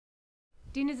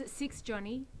Dinner's at 6,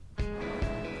 Johnny.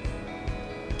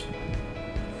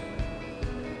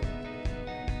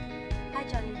 Hi,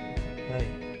 Johnny. Hey.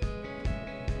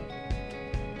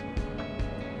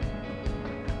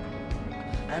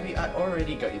 Abby, I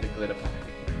already got you the glitter pack.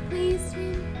 Please,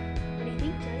 Swim. What do you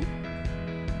think,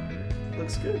 Johnny?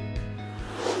 Looks good.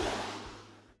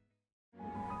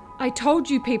 I told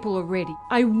you people already.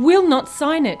 I will not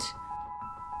sign it.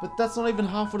 But that's not even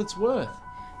half what it's worth.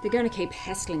 They're going to keep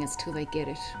hassling us till they get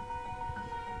it.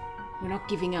 We're not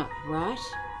giving up, right?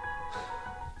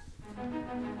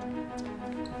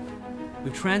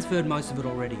 We've transferred most of it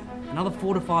already. Another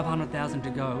 400,000 to 500,000 to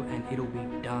go and it'll be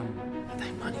done. Are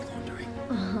they money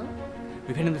laundering?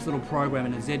 We've hidden this little program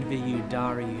in a ZVU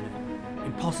DARA unit.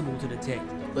 Impossible to detect.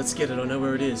 Let's get it, I know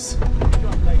where it is.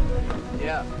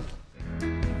 Yeah.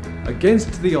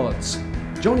 Against the odds,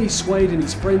 Johnny Swade and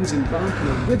his friends embark on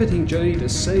a riveting journey to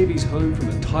save his home from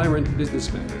a tyrant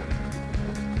businessman.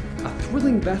 A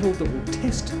thrilling battle that will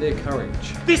test their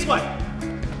courage. This way!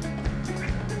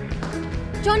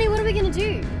 Johnny, what are we going to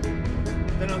do?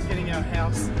 They're not getting our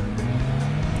house.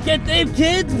 Get them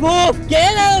kids, Wolf!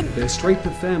 Get them! Their strength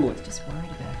of family, Just worried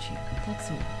about you, that's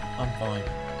all. I'm fine.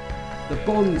 the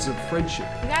bonds of friendship,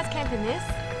 You guys camping this?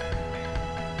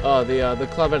 Oh, the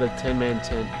club had a 10-man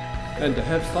tent. and to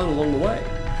have fun along the way.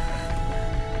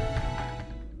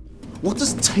 What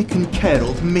does taken care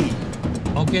of mean?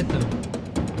 I'll get them.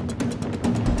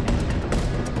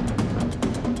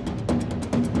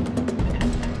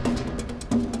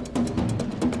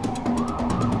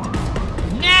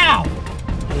 Now!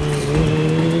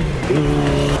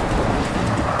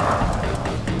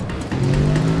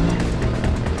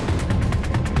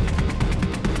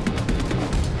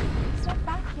 He's not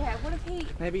back yet. What if he...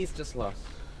 Maybe he's just lost.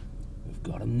 We've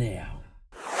got them now.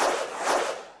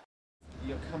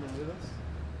 You're coming with us?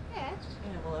 Yeah.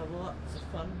 Yeah, we'll have lots of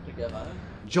fun together.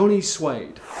 Johnny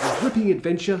Swade, a gripping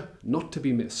adventure not to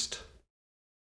be missed.